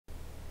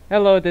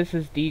Hello, this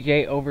is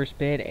DJ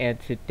Overspin, and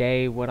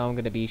today what I'm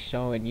going to be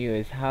showing you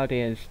is how to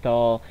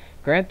install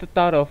Grand Theft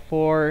Auto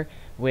 4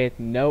 with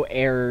no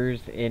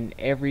errors in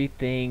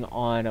everything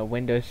on a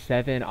Windows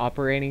 7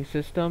 operating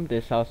system.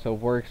 This also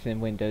works in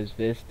Windows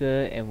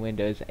Vista and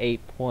Windows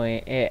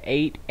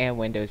 8.8 and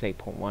Windows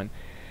 8.1.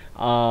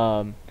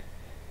 Now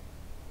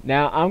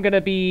I'm going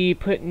to be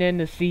putting in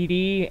the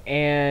CD,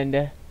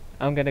 and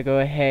I'm going to go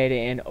ahead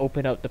and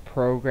open up the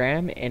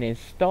program and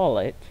install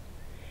it.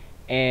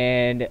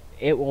 And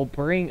it will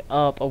bring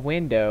up a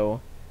window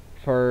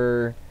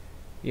for,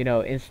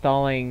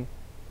 installing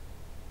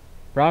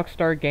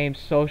Rockstar Games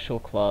Social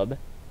Club,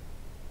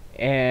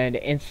 and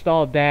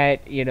install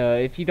that.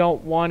 If you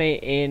don't want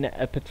it in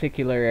a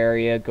particular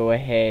area, go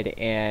ahead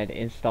and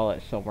install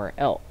it somewhere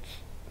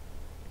else.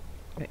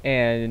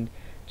 And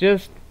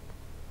just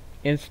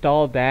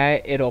install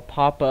that. It'll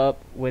pop up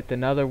with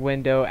another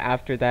window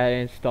after that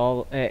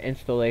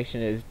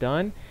installation is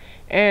done,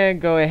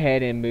 and go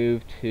ahead and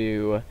move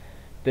to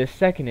the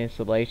second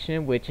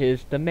installation, which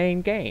is the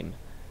main game.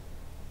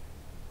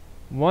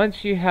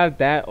 Once you have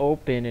that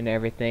open and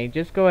everything,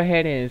 just go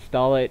ahead and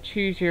install it.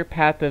 Choose your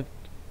path of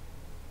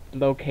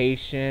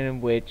location,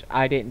 which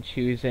I didn't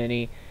choose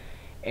any,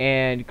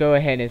 and go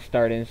ahead and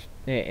start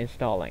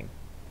installing.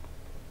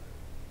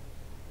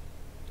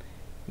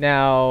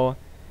 Now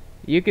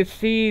you can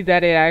see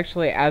that it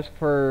actually asks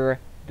for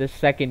the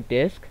second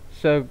disc,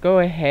 so go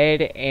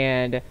ahead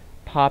and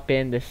pop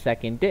in the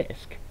second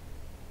disc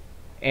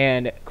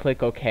and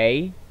click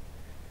OK,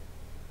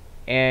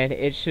 and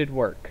it should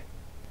work.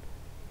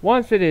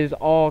 Once it is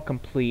all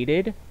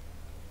completed,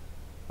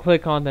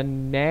 click on the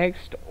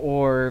next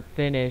or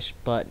finish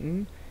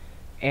button,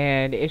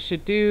 and it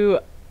should do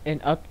an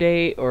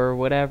update or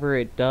whatever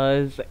it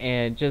does,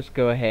 and just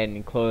go ahead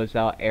and close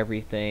out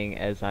everything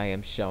as I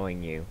am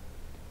showing you.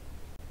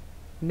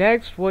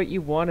 Next, what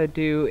you want to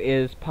do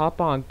is pop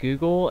on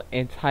Google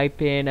and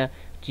type in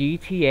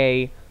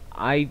GTA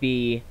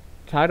IV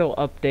title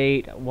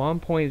update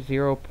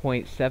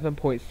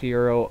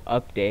 1.0.7.0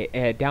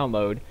 update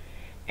download,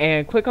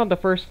 and click on the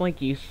first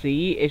link you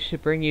see. It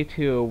should bring you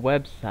to a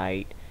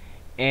website,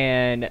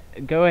 and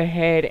go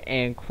ahead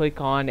and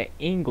click on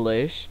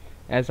English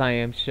as I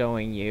am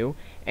showing you,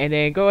 and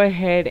then go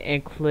ahead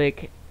and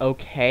click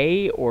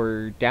OK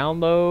or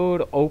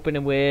download,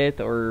 open with,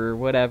 or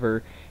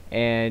whatever,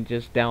 and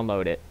just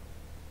download it.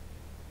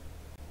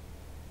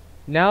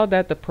 Now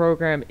that the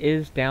program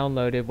is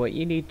downloaded, what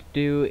you need to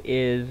do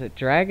is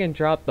drag and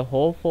drop the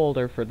whole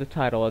folder for the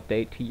title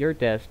update to your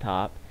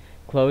desktop,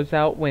 close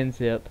out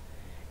WinZip,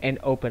 and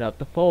open up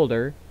the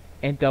folder,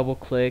 and double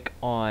click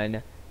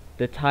on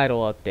the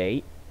title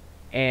update,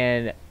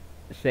 and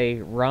say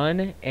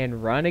run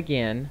and run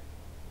again,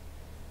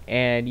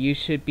 and you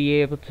should be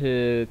able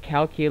to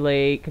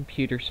calculate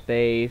computer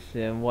space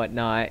and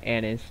whatnot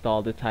and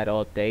install the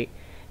title update,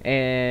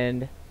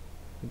 and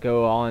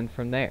go on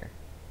from there.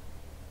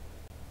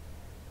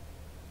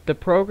 The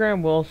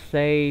program will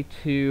say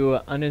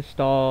to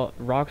uninstall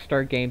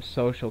Rockstar Games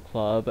Social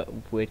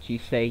Club, which you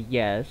say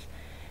yes,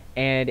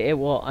 and it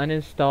will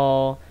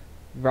uninstall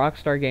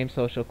Rockstar Games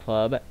Social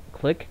Club.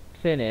 Click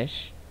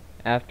finish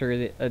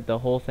after the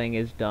whole thing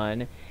is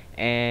done,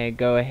 and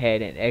go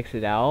ahead and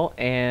exit out,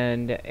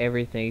 and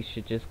everything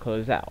should just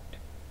close out.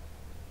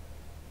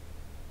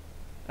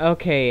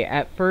 Okay,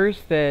 at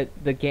first the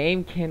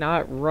game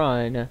cannot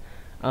run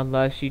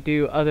unless you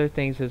do other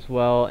things as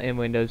well in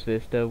Windows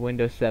Vista,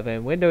 Windows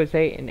 7, Windows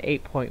 8, and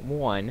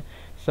 8.1.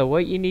 So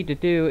what you need to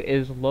do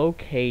is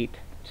locate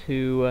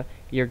to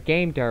your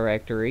game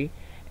directory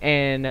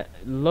and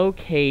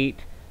locate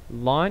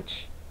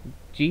launch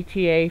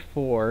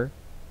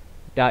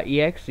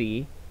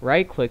GTA4.exe,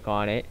 right click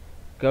on it,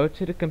 go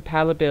to the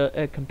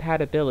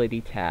compatibility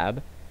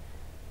tab,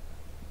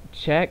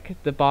 check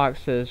the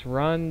box says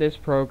run this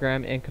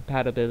program in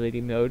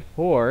compatibility mode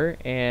 4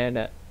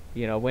 and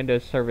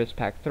Windows Service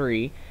Pack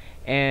 3,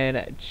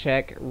 and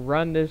check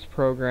run this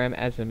program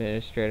as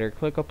administrator.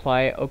 Click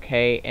apply,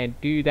 OK, and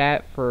do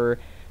that for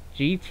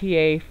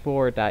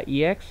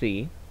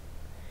GTA4.exe.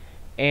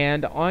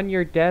 and on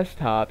your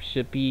desktop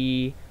should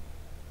be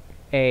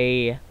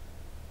a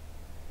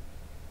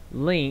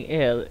link,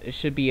 it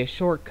should be a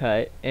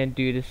shortcut, and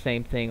do the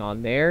same thing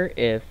on there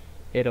if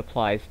it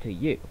applies to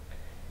you,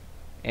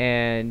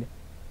 and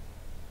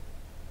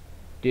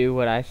do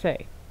what I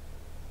say.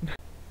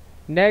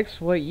 Next,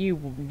 what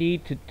you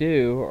need to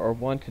do or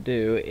want to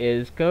do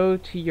is go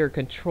to your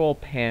control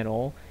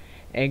panel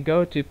and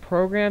go to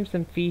Programs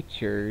and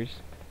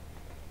Features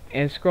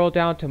and scroll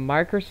down to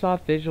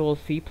Microsoft Visual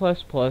C++,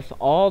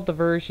 all the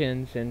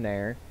versions in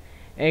there,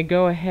 and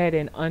go ahead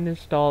and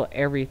uninstall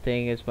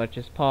everything as much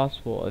as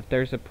possible. If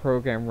there's a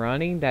program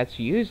running that's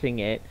using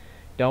it,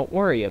 don't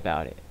worry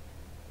about it.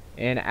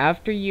 And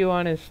after you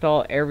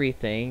uninstall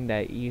everything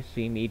that you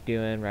see me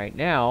doing right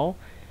now,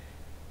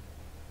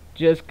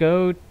 just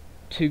go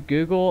to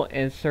Google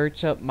and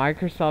search up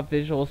Microsoft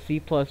Visual C++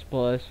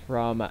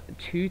 from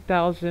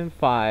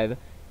 2005,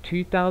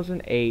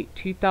 2008,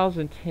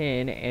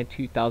 2010, and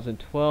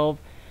 2012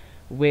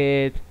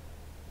 with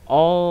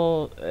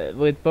all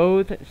with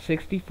both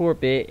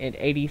 64-bit and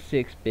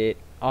 86-bit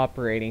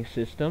operating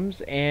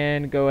systems,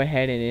 and go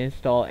ahead and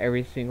install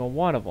every single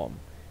one of them.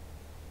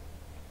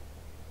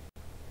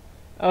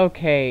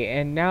 Okay,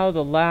 and now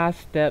the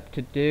last step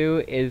to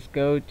do is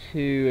go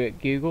to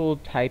Google,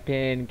 type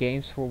in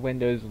Games for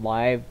Windows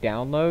Live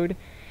download,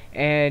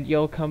 and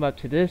you'll come up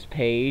to this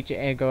page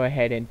and go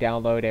ahead and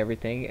download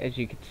everything. As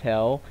you can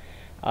tell,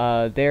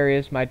 there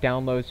is my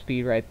download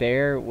speed right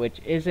there,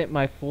 which isn't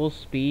my full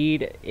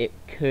speed. It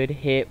could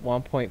hit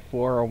 1.4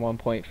 or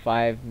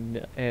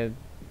 1.5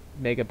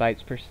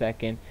 megabytes per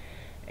second,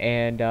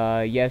 and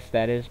yes,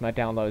 that is my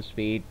download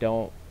speed.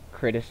 Don't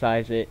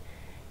criticize it.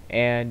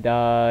 And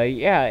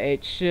yeah,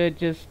 it should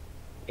just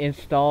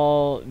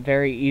install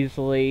very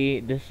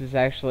easily. This is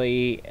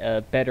actually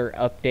a better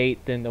update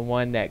than the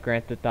one that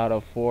Grand Theft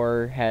Auto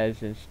 4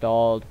 has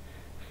installed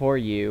for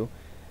you.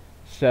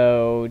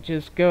 So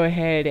just go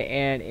ahead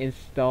and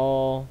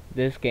install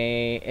this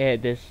game,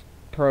 this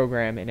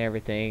program and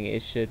everything.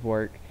 It should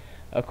work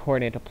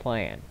according to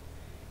plan.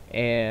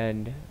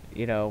 And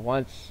you know,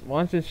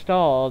 once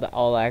installed,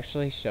 I'll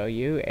actually show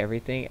you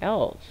everything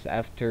else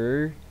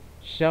after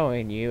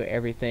showing you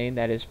everything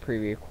that is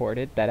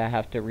pre-recorded that I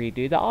have to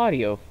redo the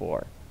audio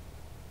for.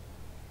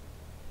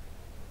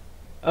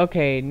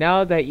 Okay,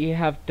 now that you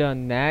have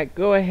done that,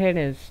 go ahead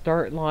and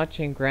start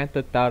launching Grand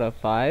Theft Auto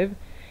 5,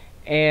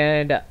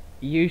 and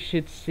you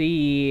should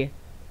see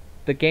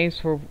the Games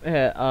for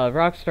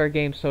Rockstar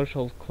Games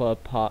Social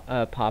Club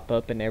pop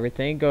up and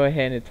everything. Go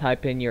ahead and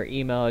type in your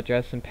email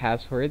address and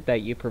password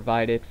that you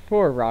provided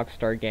for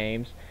Rockstar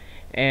Games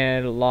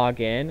and log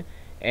in.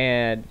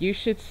 And you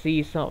should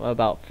see something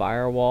about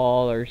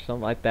firewall or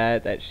something like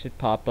that that should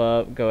pop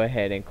up. Go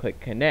ahead and click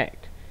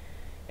connect.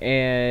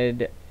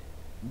 And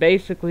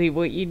basically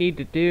what you need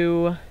to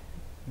do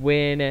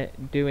when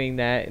doing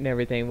that and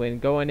everything, when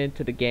going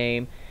into the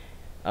game,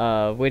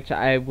 which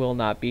I will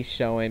not be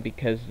showing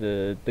because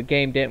the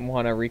game didn't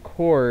want to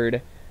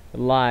record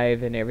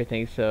live and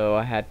everything, so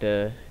I had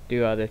to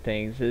do other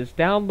things, is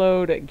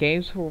download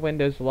Games for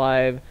Windows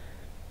Live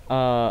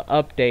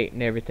update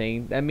and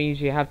everything. That means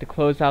you have to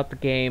close out the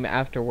game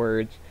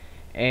afterwards,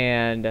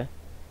 and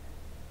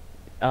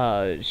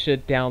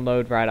should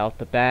download right off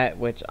the bat,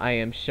 which I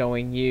am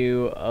showing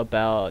you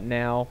about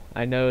now.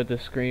 I know the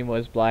screen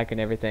was black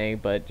and everything,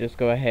 but just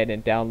go ahead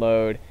and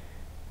download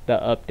the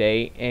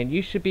update and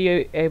you should be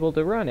able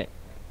to run it.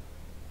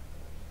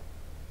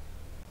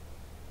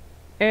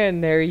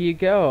 And there you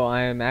go.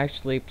 I am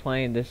actually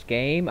playing this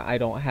game. I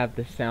don't have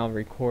the sound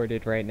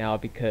recorded right now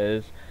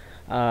because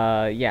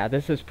yeah,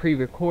 this is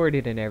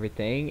pre-recorded and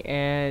everything,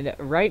 and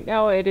right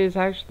now it is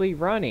actually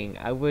running.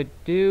 I would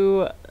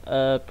do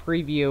a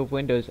preview of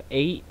Windows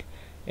 8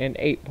 and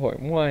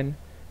 8.1,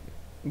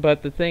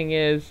 but the thing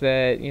is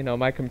that, you know,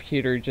 my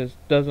computer just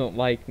doesn't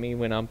like me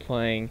when I'm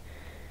playing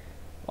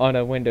on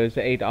a Windows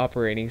 8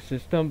 operating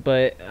system.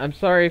 But I'm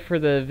sorry for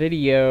the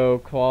video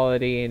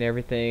quality and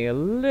everything. A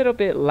little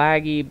bit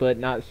laggy, but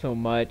not so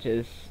much.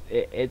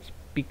 It's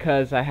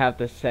because I have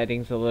the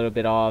settings a little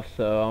bit off,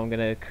 so I'm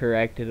gonna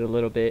correct it a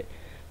little bit.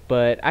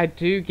 But I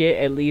do get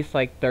at least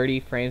like 30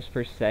 frames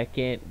per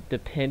second,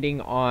 depending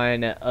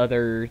on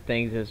other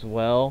things as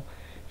well.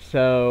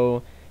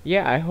 So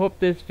yeah, I hope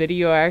this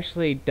video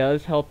actually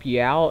does help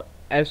you out.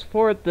 As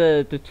for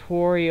the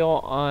tutorial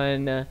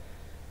on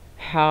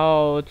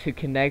how to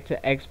connect to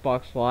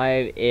Xbox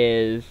Live,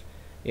 is,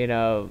 you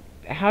know,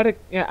 how to,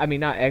 I mean,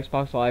 not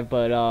Xbox Live,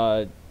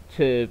 but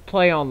to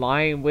play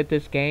online with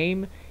this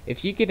game.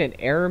 If you get an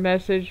error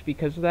message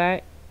because of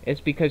that,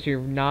 it's because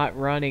you're not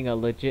running a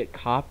legit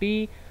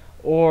copy,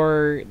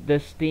 or the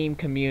Steam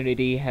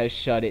community has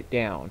shut it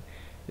down.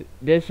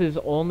 This is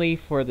only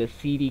for the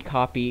CD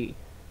copy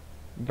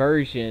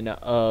version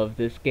of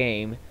this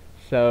game,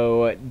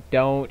 so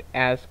don't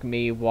ask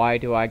me why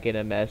do I get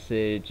a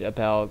message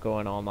about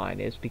going online.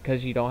 It's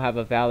because you don't have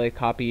a valid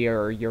copy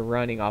or you're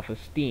running off of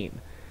Steam.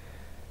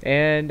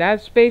 And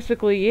that's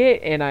basically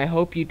it, and I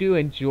hope you do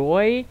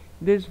enjoy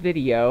this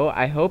video.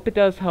 I hope it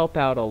does help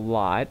out a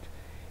lot,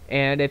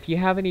 and if you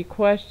have any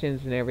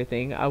questions and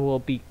everything, I will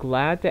be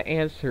glad to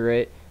answer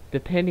it,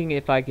 depending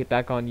if I get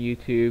back on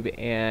YouTube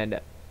and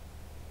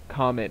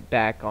comment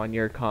back on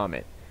your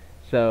comment.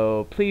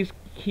 So please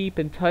keep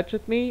in touch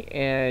with me,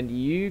 and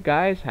you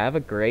guys have a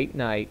great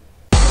night.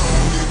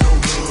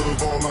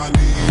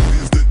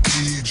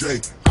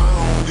 DJ. I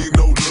don't need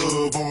no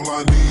love, all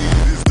I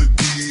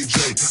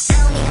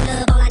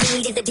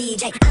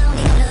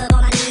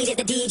need is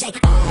the DJ.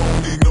 I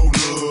don't need no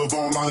love,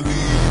 all I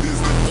need